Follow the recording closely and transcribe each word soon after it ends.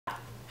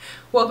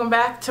Welcome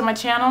back to my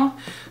channel.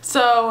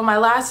 So in my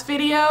last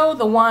video,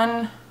 the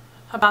one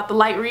about the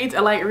light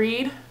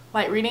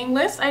reading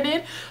list I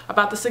did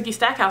about the Sookie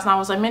Stackhouse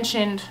novels, I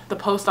mentioned the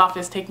post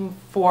office taking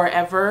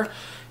forever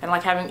and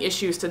like having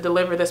issues to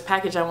deliver this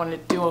package I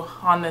wanted to do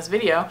on this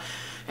video.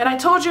 And I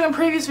told you in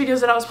previous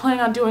videos that I was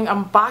planning on doing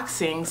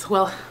unboxings.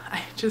 Well,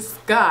 I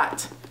just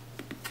got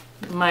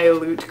my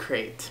Loot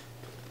Crate.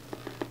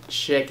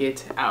 Check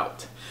it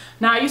out.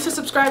 Now, I used to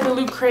subscribe to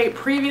Lootcrate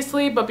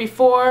previously, but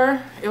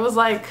before, it was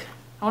like,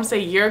 I want to say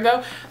a year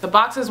ago, the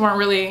boxes weren't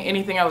really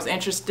anything I was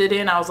interested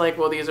in. I was like,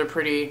 well, these are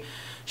pretty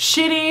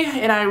shitty,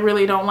 and I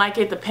really don't like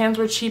it. The pens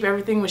were cheap,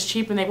 everything was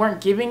cheap, and they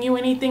weren't giving you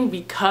anything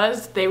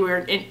because they were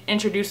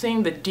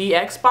introducing the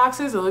DX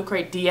boxes, the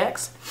Lootcrate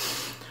DX.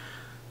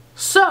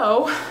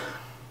 So,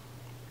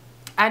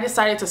 I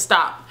decided to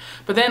stop.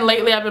 But then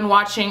lately I've been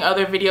watching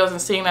other videos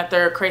and seeing that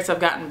their crates have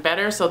gotten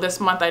better. So this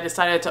month I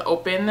decided to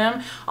open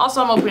them.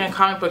 Also, I'm opening a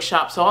comic book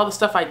shop. So all the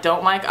stuff I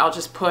don't like, I'll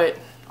just put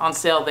on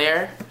sale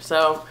there.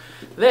 So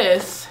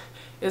this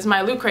is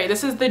my Loot Crate.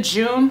 This is the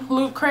June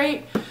Loot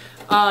Crate.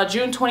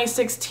 June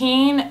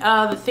 2016.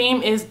 The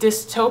theme is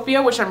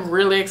Dystopia, which I'm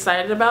really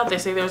excited about. They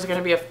say there's going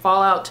to be a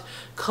Fallout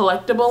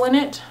collectible in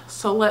it.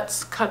 So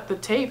let's cut the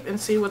tape and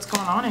see what's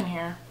going on in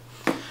here.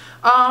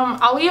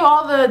 I'll leave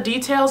all the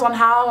details on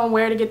how and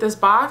where to get this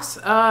box.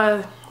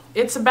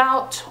 It's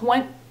about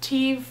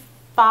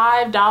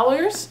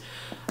 $25.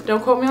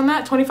 Don't quote me on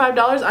that.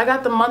 $25. I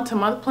got the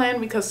month-to-month plan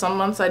because some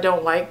months I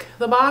don't like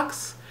the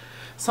box.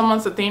 Some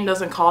months the theme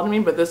doesn't call to me,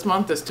 but this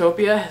month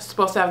Dystopia is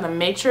supposed to have the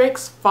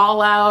Matrix,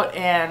 Fallout,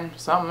 and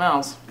something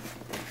else.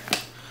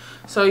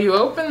 So you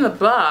open the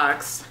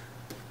box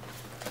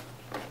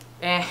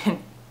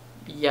and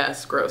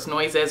yes, gross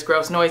noises,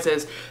 gross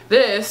noises.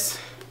 This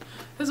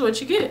is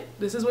what you get.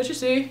 This is what you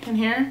see in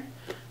here.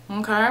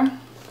 Okay.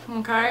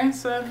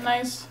 It's a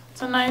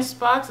nice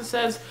box. It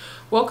says,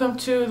 "Welcome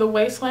to the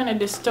wasteland. A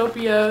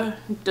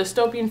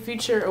dystopian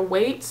future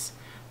awaits."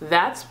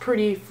 That's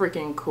pretty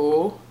freaking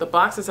cool. The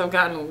boxes have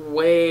gotten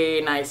way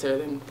nicer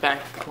than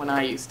back when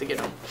I used to get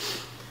them.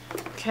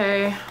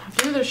 Okay, I'll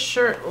do the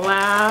shirt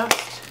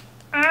last.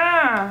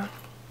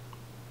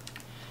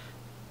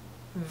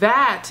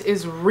 That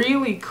is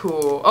really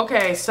cool.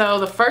 Okay, so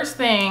the first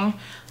thing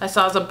I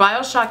saw is a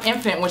BioShock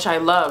Infinite, which I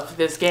love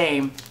this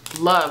game.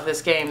 Love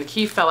this game. The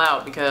key fell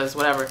out because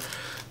whatever.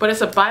 But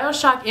it's a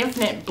BioShock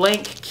Infinite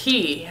blank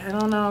key. I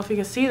don't know if you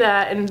can see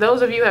that. And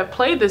those of you who have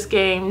played this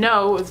game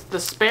know it's the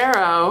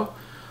sparrow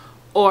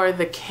or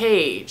the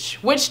cage.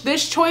 Which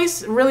this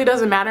choice really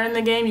doesn't matter in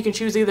the game. You can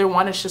choose either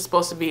one. It's just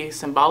supposed to be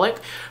symbolic.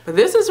 But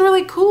this is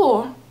really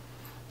cool.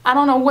 I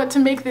don't know what to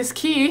make this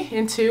key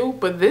into,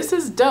 but this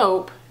is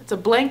dope. It's a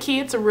blank key.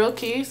 It's a real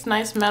key. It's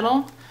nice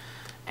metal.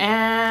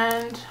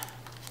 And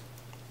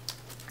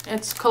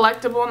it's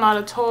collectible, not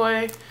a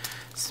toy.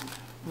 It's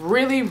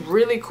really,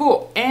 really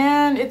cool.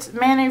 And it's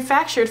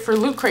manufactured for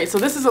Loot Crate. So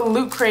this is a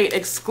Loot Crate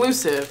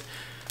exclusive.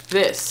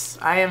 This.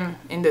 I am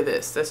into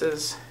this. This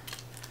is...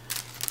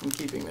 I'm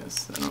keeping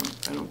this.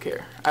 I don't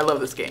care. I love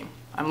this game.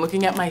 I'm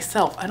looking at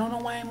myself. I don't know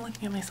why I'm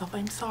looking at myself.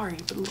 I'm sorry.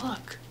 But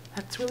look.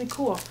 That's really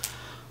cool.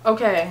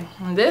 Okay.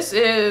 This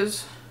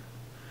is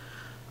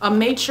a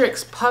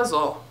Matrix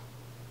puzzle.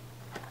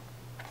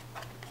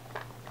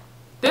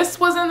 This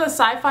was in the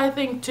sci-fi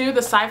thing too.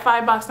 The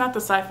sci-fi box, not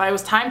the sci-fi, it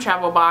was time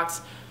travel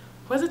box.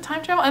 Was it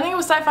time travel? I think it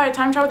was sci-fi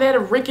time travel. They had a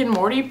Rick and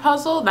Morty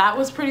puzzle. That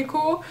was pretty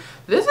cool.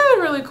 This is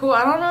really cool.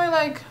 I don't really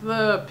like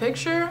the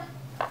picture.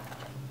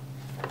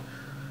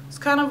 It's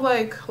kind of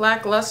like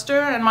lackluster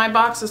and my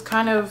box is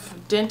kind of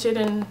dented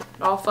and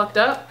all fucked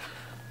up.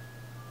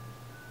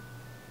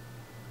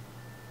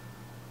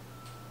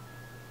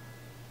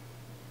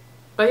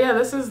 But yeah,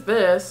 this is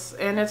this,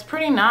 and it's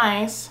pretty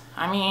nice.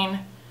 I mean,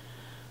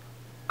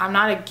 I'm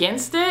not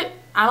against it.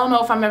 I don't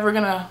know if I'm ever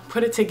gonna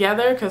put it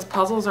together because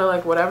puzzles are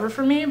like whatever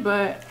for me,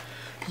 but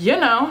you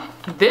know,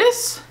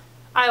 this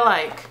I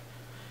like.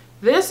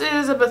 This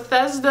is a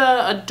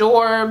Bethesda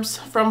Adorbs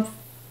from,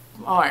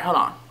 alright, hold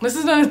on. This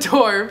is an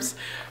Adorbs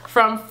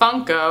from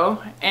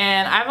Funko,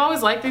 and I've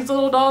always liked these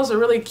little dolls. They're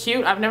really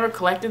cute. I've never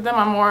collected them.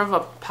 I'm more of a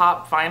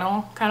pop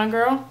vinyl kind of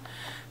girl.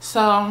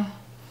 So,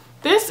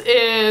 this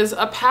is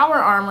a power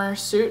armor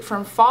suit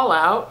from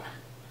Fallout.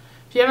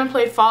 If you haven't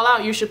played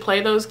Fallout, you should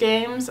play those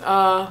games.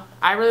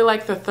 I really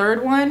like the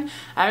third one.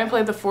 I haven't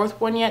played the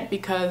fourth one yet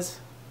because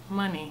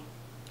money.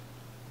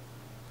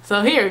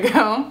 So here you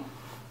go.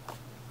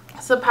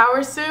 It's a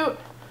power suit.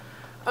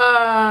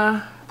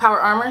 Power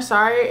armor,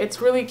 sorry.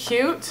 It's really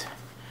cute.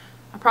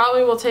 I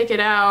probably will take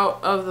it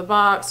out of the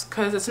box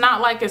because it's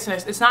not like it's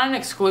not an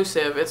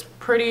exclusive. It's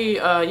pretty,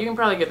 you can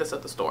probably get this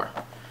at the store,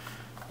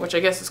 which I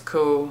guess is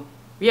cool.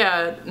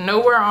 Yeah,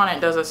 nowhere on it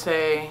does it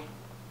say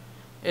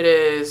it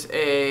is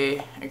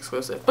a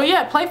exclusive. But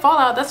yeah, play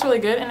Fallout, that's really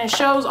good. And it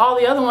shows all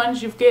the other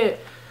ones. You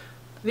get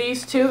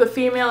these two, the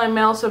female and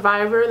male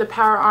survivor, the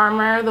power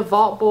armor, the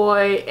vault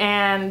boy,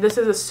 and this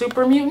is a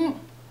super mutant.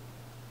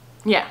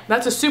 Yeah,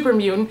 that's a super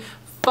mutant.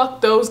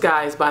 Fuck those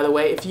guys, by the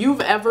way. If you've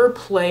ever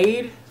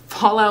played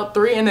Fallout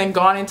 3 and then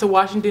gone into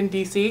Washington,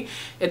 D.C.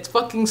 It's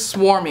fucking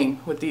swarming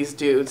with these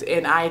dudes.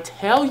 And I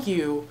tell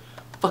you,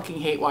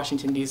 fucking hate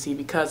Washington, D.C.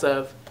 because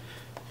of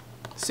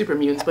super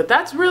mutants. But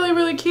that's really,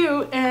 really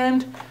cute.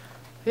 And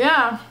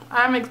yeah,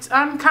 I'm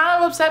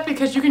kind of upset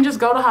because you can just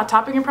go to Hot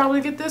Topic and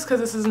probably get this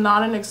because this is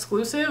not an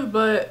exclusive.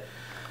 But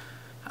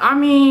I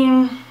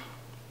mean,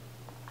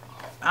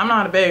 I'm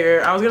not a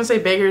beggar. I was gonna say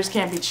beggars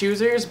can't be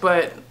choosers,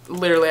 but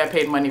literally I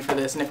paid money for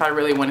this, and if I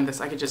really wanted this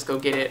I could just go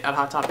get it at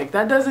Hot Topic.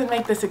 That doesn't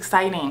make this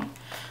exciting.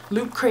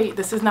 Loot Crate,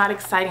 this is not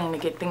exciting to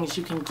get things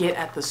you can get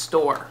at the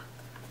store.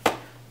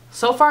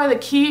 So far the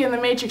key and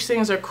the matrix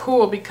things are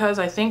cool because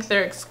I think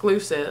they're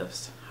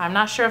exclusives. I'm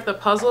not sure if the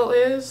puzzle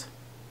is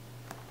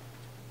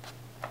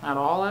at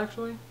all,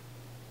 actually.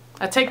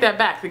 I take that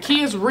back. The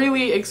key is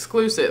really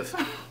exclusive.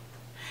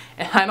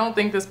 And I don't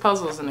think this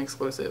puzzle is an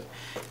exclusive.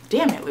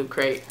 Damn it, Loot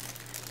Crate.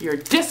 You're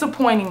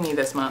disappointing me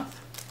this month.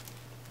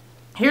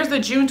 Here's the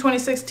June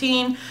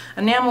 2016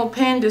 enamel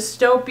pin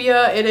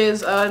Dystopia. It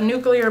is a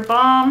nuclear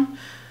bomb.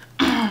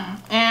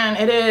 And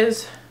it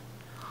is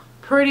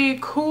pretty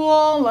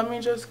cool. Let me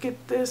just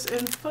get this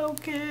in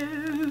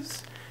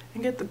focus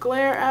and get the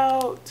glare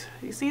out.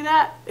 You see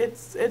that?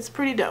 It's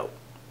pretty dope.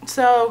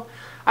 So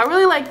I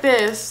really like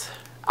this.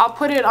 I'll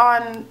put it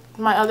on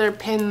my other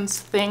pins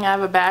thing. I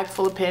have a bag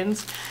full of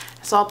pins.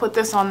 So I'll put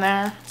this on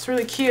there. It's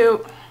really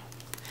cute.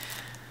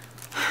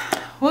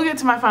 We'll get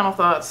to my final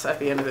thoughts at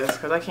the end of this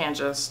because I can't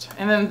just.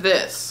 And then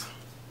this.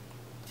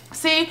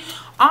 See,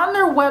 on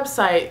their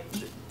website,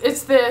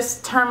 it's this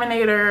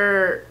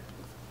Terminator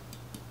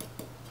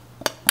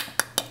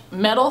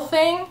metal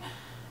thing.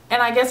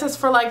 And I guess it's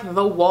for like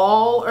the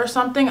wall or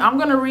something. I'm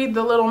going to read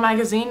the little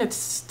magazine.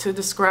 It's to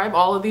describe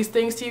all of these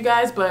things to you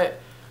guys. But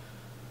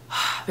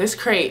this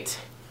crate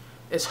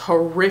is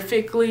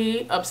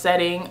horrifically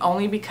upsetting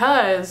only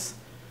because,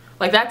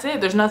 like, that's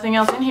it. There's nothing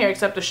else in here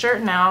except the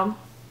shirt now.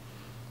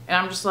 And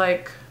I'm just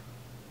like,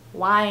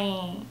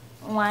 why?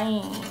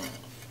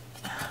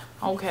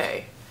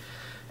 Okay.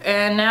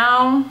 And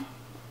now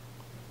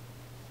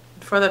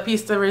for the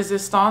piece de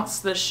resistance,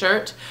 the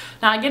shirt.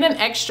 Now I get an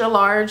extra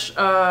large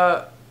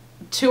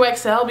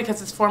 2XL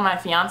because it's for my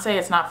fiance.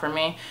 It's not for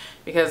me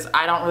because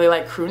I don't really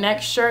like crew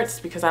neck shirts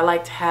because I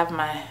like to have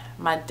my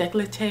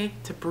décolleté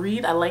to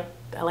breathe. I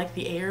like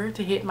the air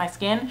to hit my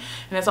skin,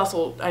 and it's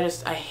also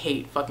I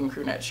hate fucking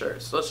crew neck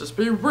shirts. Let's just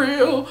be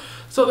real.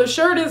 So the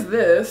shirt is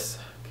this.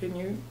 Can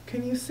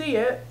you see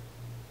it?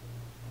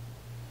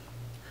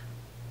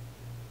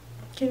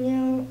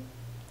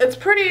 It's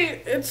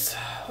pretty, let's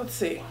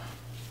see.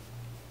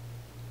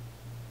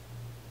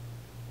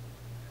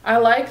 I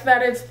like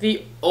that it's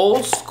the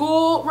old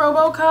school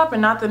RoboCop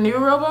and not the new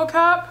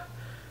RoboCop.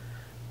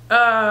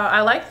 I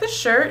like the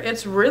shirt.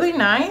 It's really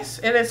nice.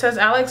 And it says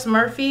Alex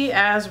Murphy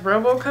as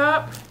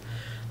RoboCop.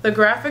 The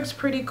graphic's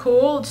pretty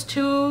cool. It's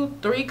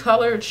 2-3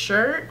 colored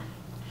shirt.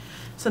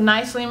 It's a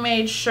nicely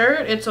made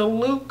shirt. It's a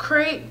Loot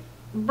Crate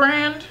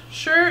brand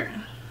shirt.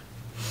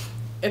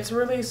 It's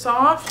really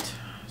soft.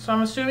 So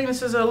I'm assuming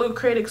this is a Loot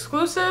Crate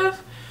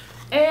exclusive.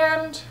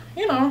 And,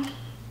 you know,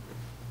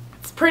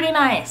 it's pretty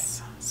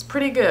nice. It's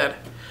pretty good.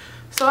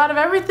 So out of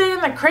everything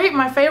in the crate,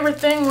 my favorite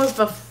thing was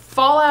the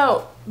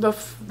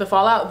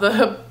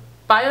the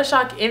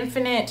Bioshock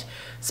Infinite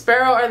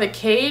Sparrow or the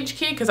Cage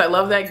key, because I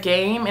love that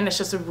game and it's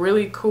just a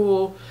really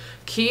cool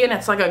key, and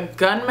it's like a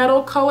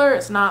gunmetal color.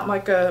 It's not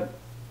like a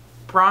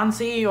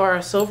bronzy or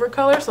a silver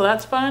color, so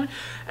that's fun.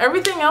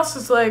 Everything else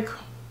is like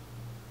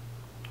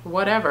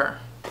whatever.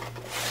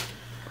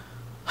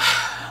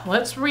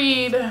 Let's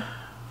read.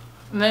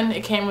 And then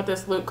it came with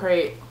this Loot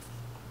Crate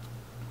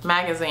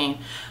magazine.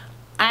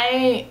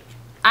 I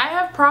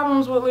have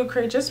problems with Loot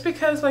Crate just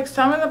because, like,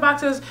 some of the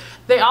boxes,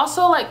 they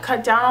also like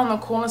cut down on the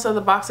coolness of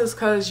the boxes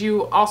because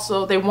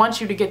they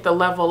want you to get the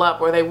level up,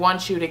 or they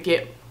want you to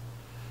get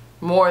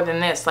more than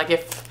this. Like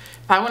if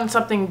I wanted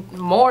something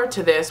more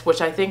to this, which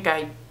I think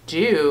I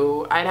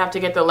do, I'd have to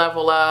get the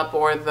level up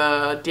or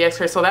the DX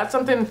crate. So that's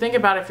something to think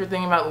about if you're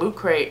thinking about Loot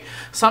Crate.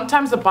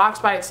 Sometimes the box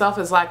by itself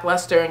is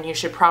lackluster and you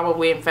should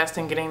probably invest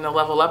in getting the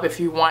level up if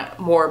you want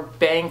more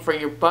bang for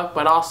your buck,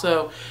 but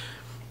also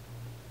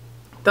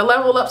the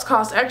level ups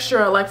cost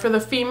extra. Like for the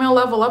female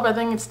level up, I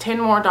think it's $10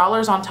 more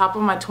on top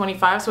of my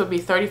 $25, so it'd be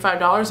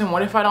 $35. And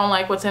what if I don't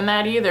like what's in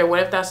that either? What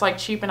if that's like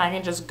cheap and I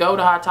can just go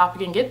to Hot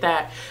Topic and get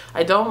that?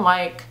 I don't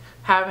like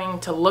having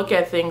to look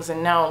at things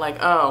and know like,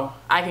 oh,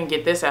 I can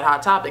get this at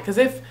Hot Topic. Because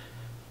if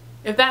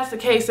that's the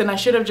case, then I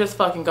should have just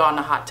fucking gone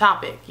to Hot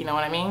Topic. You know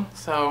what I mean?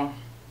 So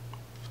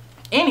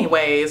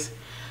anyways,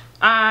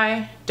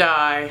 I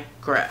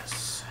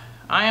digress.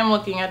 I am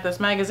looking at this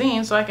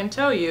magazine so I can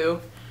tell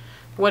you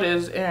what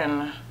is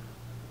in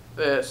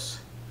this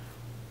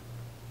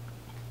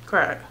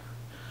crack.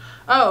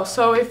 Oh,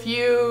 so if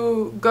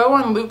you go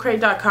on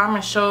lootcrate.com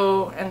and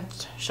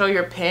show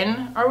your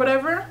pin or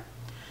whatever,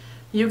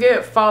 you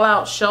get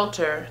Fallout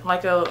Shelter,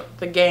 like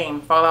the game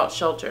Fallout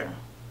Shelter.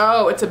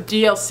 Oh, it's a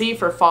DLC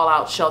for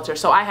Fallout Shelter.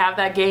 So I have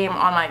that game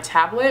on my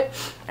tablet,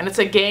 and it's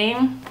a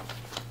game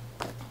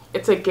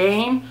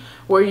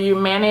where you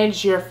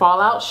manage your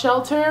fallout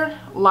shelter.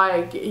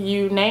 Like,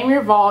 you name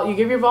your vault, you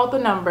give your vault the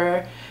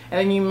number, and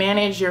then you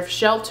manage your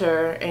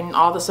shelter and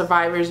all the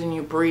survivors, and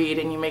you breed,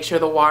 and you make sure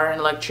the water and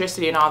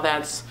electricity and all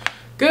that's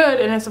good.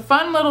 And it's a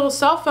fun little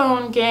cell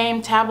phone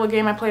game, tablet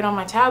game I played on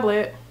my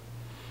tablet.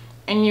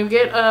 And you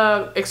get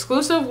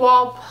exclusive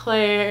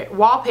wallpaper,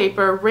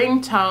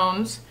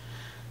 ringtones,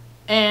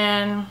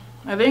 and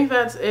I think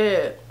that's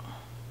it.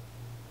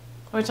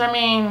 Which, I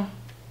mean,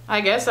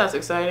 I guess that's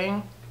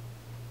exciting.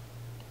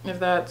 If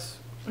that's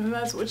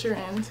what you're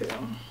into.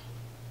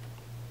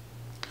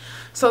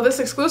 So this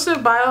exclusive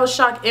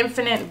BioShock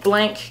Infinite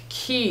blank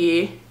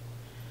key.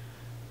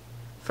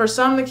 For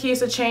some, the keys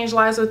to change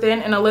lies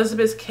within. In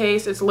Elizabeth's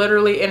case, it's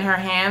literally in her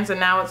hands, and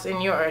now it's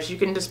in yours. You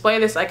can display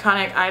this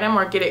iconic item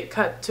or get it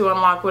cut to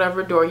unlock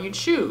whatever door you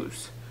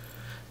choose.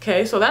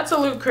 Okay, so that's a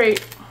Loot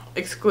Crate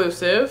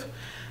exclusive.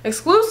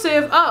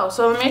 Oh,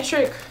 so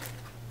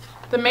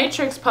the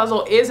Matrix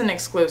puzzle is an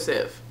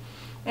exclusive.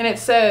 And it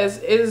says,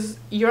 is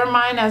your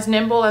mind as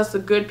nimble as the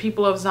good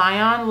people of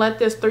Zion? Let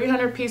this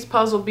 300-piece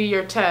puzzle be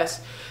your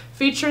test.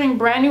 Featuring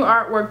brand new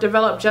artwork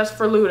developed just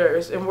for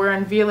looters, and we're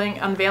unveiling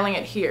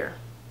it here.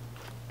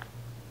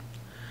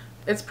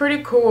 It's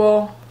pretty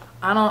cool.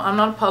 I'm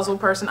not a puzzle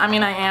person. I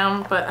mean, I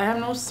am, but I have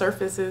no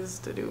surfaces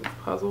to do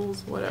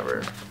puzzles,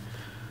 whatever.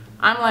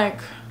 I'm like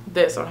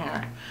this on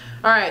here.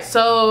 All right,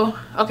 so,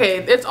 okay,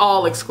 it's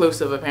all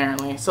exclusive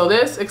apparently. So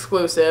this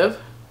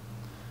exclusive,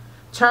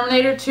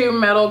 Terminator 2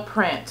 metal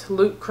print,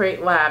 Loot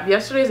Crate Lab.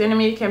 Yesterday's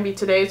enemy can be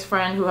today's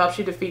friend who helps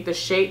you defeat the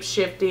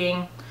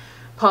shape-shifting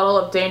puddle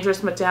of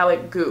dangerous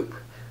metallic goop.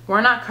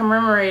 We're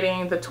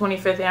commemorating the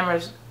 25th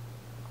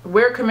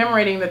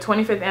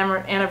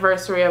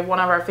anniversary of one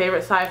of our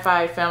favorite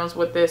sci-fi films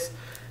with this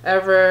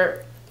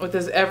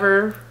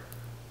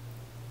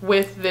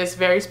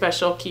very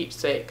special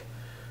keepsake.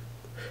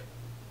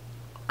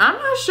 I'm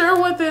not sure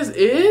what this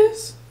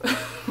is.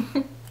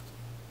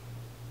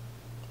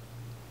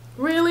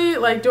 Really?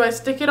 Like, do I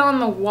stick it on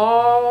the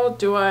wall? What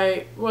do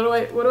I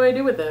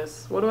do with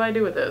this? What do I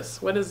do with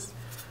this?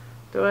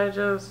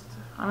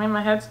 I mean,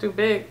 my head's too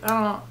big.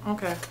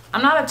 Okay.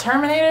 I'm not a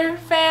Terminator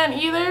fan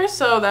either,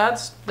 so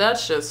that's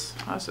just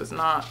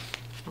not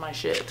my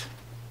shit.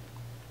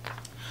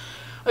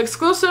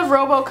 Exclusive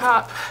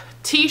RoboCop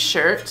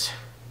t-shirt.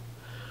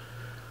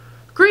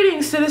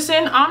 Greetings,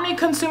 citizen. Omni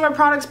Consumer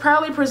Products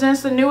proudly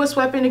presents the newest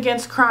weapon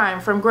against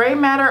crime. From gray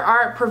matter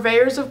art,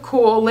 purveyors of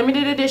cool,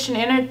 limited edition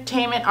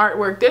entertainment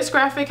artwork. This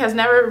graphic has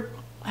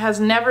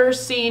never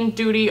seen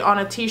duty on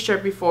a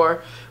t-shirt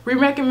before. We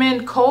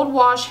recommend cold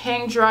wash,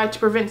 hang dry to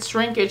prevent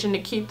shrinkage and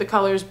to keep the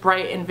colors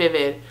bright and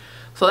vivid.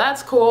 So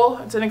that's cool.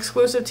 It's an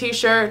exclusive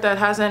t-shirt that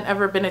hasn't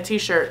ever been a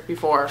t-shirt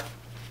before.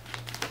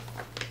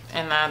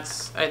 And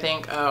that's, I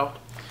think, oh.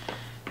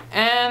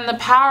 And the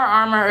Power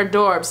Armor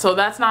Adorbs. So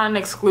that's not an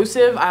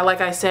exclusive.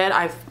 Like I said,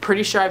 I'm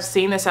pretty sure I've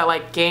seen this at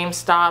like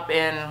GameStop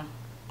and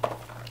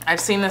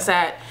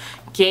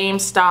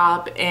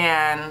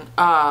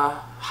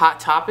Hot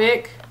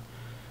Topic.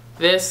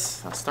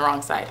 That's the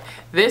wrong side.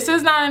 This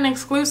is not an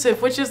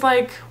exclusive, which is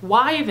like,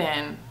 why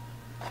then?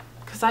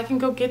 Because I can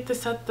go get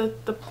this at the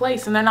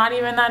place and they're not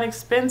even that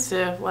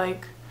expensive.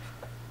 Like,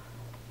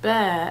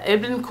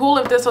 it'd been cool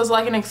if this was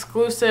like an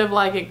exclusive,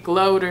 like it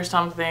glowed or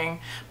something.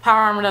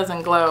 Power Armor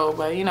doesn't glow,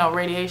 but you know,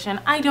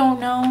 radiation. I don't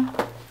know.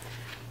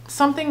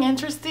 Something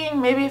interesting.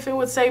 Maybe if it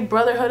would say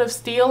Brotherhood of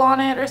Steel on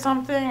it or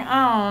something.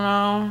 I don't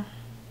know.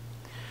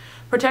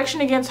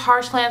 Protection against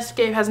harsh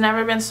landscape has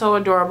never been so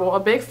adorable. A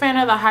big fan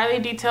of the highly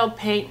detailed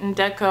paint and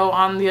deco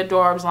on the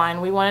Adorbs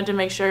line. We wanted to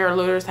make sure your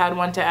looters had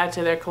one to add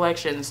to their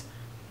collections.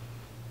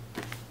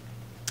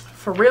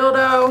 For real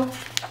though,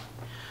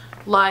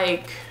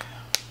 like,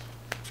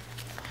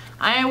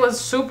 I was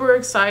super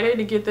excited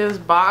to get this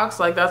box.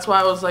 Like, that's why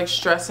I was like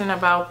stressing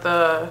about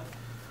the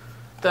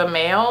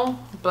mail.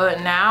 But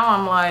now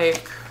I'm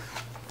like,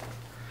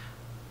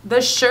 the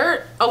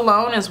shirt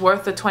alone is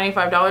worth the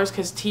 $25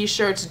 because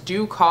t-shirts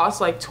do cost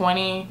like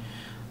 $20,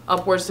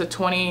 upwards to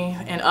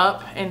 $20 and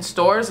up in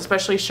stores,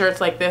 especially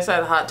shirts like this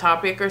at Hot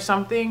Topic or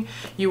something.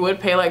 You would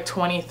pay like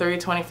 $23,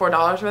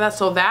 $24 for that.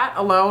 So that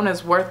alone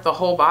is worth the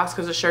whole box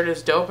because the shirt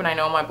is dope, and I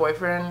know my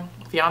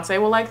fiance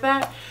will like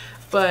that.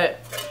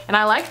 And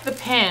I like the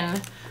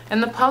pin,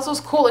 and the puzzle's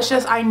cool. It's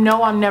just, I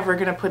know I'm never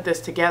gonna put this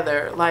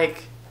together.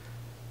 Like,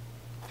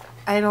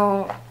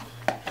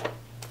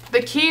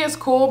 the key is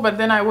cool, but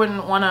then I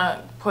wouldn't want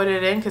to put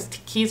it in because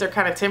keys are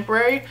kind of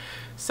temporary.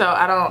 So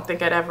I don't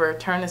think I'd ever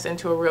turn this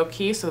into a real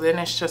key. So then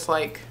it's just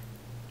like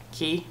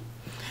key.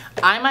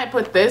 I might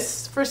put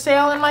this for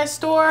sale in my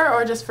store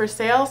or just for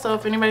sale. So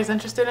if anybody's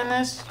interested in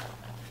this,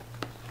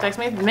 text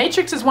me.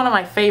 Matrix is one of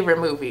my favorite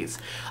movies.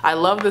 I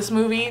love this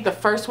movie. The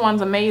first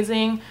one's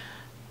amazing.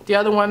 The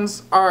other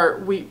ones are,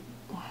 we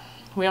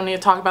don't need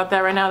to talk about that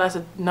right now. That's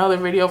another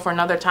video for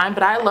another time.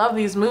 But I love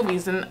these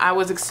movies, and I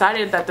was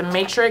excited that The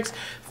Matrix,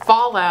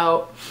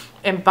 Fallout,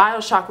 and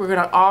BioShock were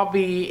gonna all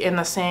be in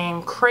the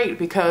same crate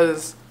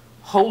because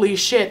holy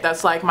shit,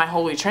 that's like my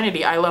holy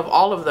trinity. I love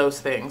all of those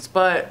things.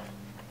 But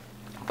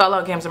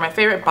Fallout games are my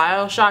favorite.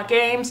 BioShock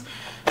games,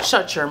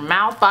 shut your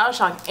mouth.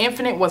 Bioshock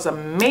Infinite was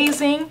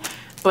amazing,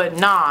 but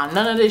nah,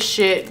 none of this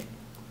shit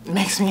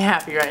makes me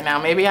happy right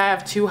now. Maybe I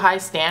have too high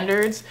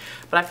standards,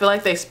 but I feel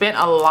like they spent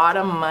a lot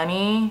of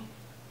money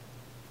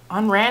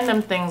on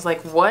random things.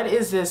 Like, what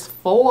is this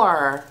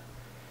for?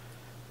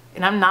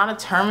 And I'm not a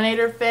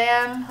Terminator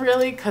fan,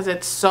 really, because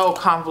it's so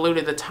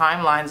convoluted. The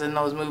timelines in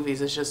those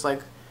movies, it's just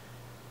like,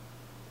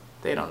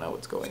 they don't know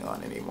what's going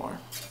on anymore.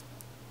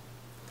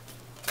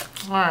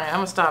 Alright, I'm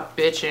gonna stop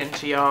bitching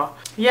to y'all.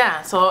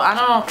 Yeah, so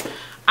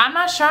I'm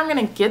not sure I'm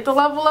gonna get the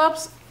level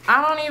ups.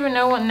 I don't even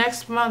know what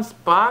next month's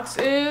box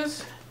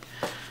is.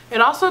 It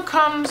also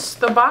comes,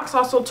 the box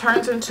also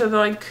turns into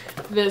like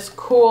this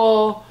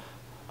cool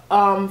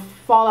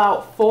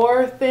Fallout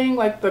 4 thing,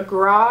 like the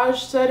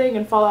garage setting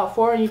in Fallout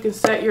 4, and you can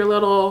set your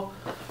little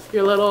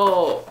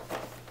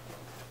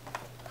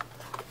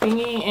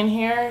thingy in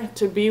here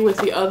to be with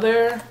the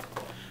other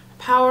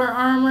power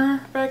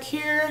armor back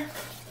here.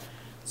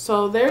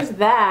 So there's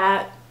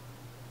that.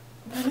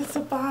 But it's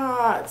a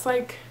box.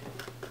 Like,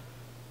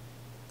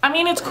 I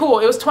mean, it's cool.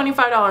 It was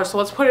 $25, so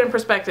let's put it in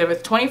perspective.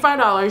 It's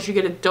 $25, you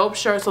get a dope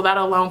shirt, so that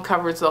alone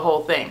covers the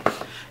whole thing.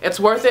 It's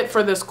worth it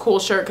for this cool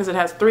shirt because it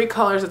has 3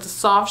 colors. It's a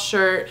soft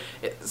shirt.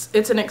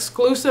 It's an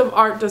exclusive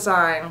art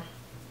design.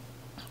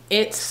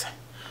 It's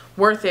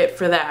worth it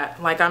for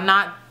that. Like, I'm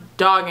not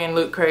dogging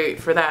Loot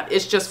Crate for that.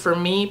 It's just, for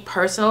me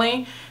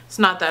personally, it's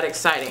not that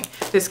exciting.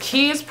 This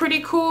key is pretty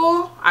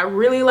cool. I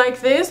really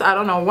like this. I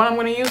don't know what I'm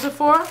going to use it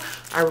for.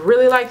 I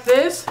really like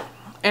this.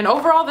 And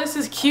overall, this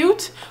is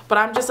cute, but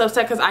I'm just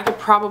upset because I could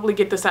probably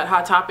get this at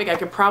Hot Topic. I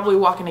could probably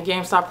walk into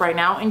GameStop right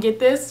now and get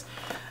this.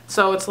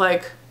 So it's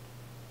like,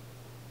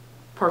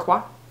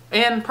 pourquoi?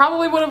 And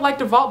probably would have liked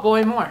a Vault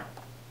Boy more.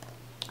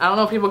 I don't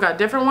know if people got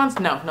different ones.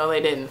 No,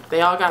 they didn't.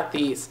 They all got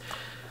these.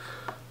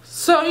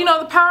 So, you know,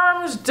 the power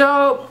armor's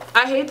dope.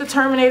 I hate the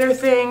Terminator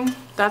thing.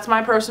 That's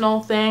my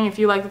personal thing. If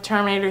you like the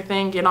Terminator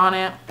thing, get on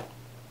it.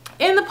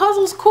 And the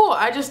puzzle's cool.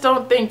 I just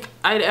don't think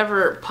I'd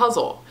ever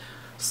puzzle.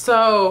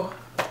 So,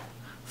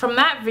 from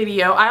that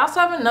video, I also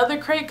have another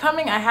crate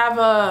coming. I have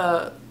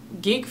a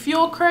Geek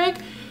Fuel crate.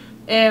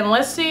 And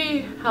let's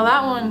see how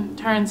that one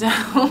turns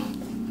out.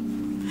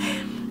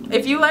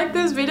 If you like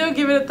this video,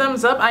 give it a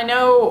thumbs up. I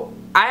know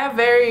I have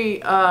very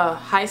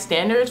high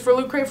standards for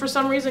Loot Crate for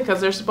some reason because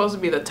they're supposed to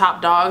be the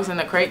top dogs in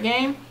the crate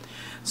game.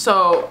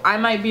 So I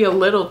might be a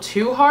little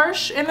too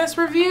harsh in this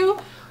review.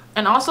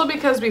 And also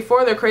because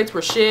before their crates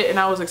were shit and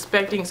I was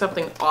expecting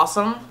something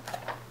awesome.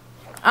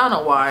 I don't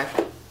know why.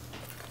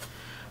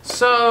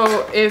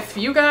 So if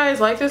you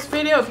guys like this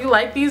video, if you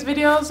like these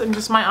videos, and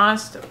just my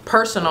honest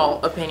personal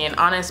opinion,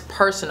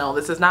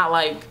 this is not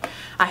like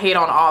I hate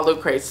on all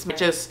Loot Crates. I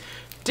just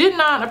did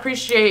not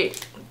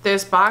appreciate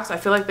this box. I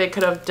feel like they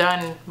could have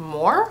done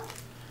more.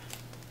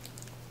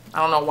 I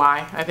don't know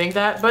why I think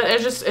that, but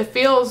it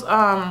feels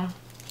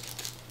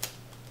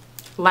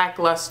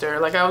lackluster.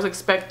 Like I was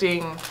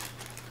expecting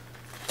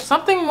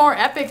something more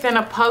epic than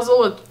a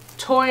puzzle, a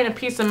toy, and a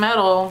piece of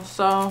metal.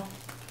 So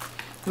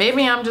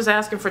maybe I'm just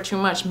asking for too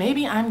much.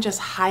 Maybe I'm just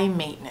high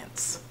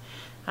maintenance.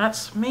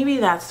 Maybe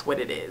that's what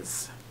it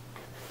is.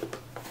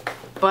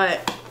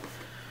 But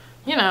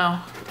you know,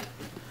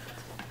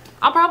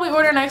 I'll probably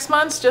order next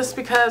month's just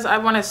because I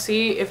want to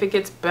see if it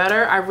gets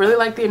better. I really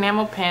like the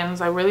enamel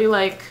pins. I really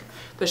like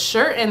the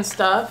shirt and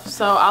stuff.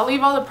 So I'll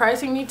leave all the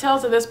pricing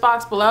details of this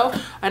box below.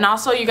 And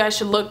also you guys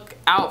should look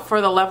out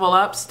for the level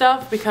up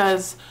stuff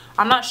because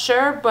I'm not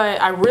sure,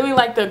 but I really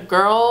like the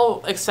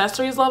girl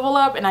accessories level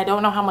up and I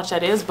don't know how much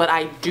that is, but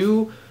I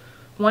do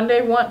one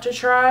day want to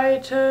try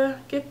to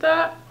get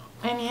that.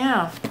 And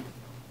yeah,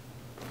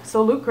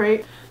 so Loot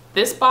Crate.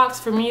 This box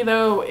for me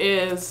though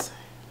is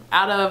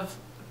out of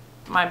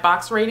my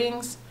box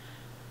ratings,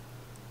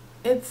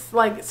 it's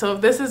like, so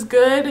if this is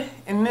good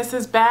and this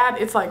is bad,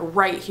 it's like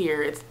right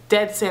here. It's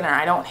dead center.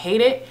 I don't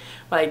hate it,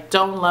 but I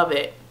don't love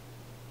it.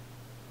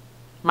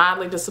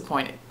 Mildly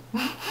disappointed.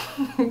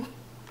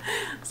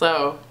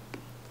 So,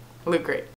 Loot Crate.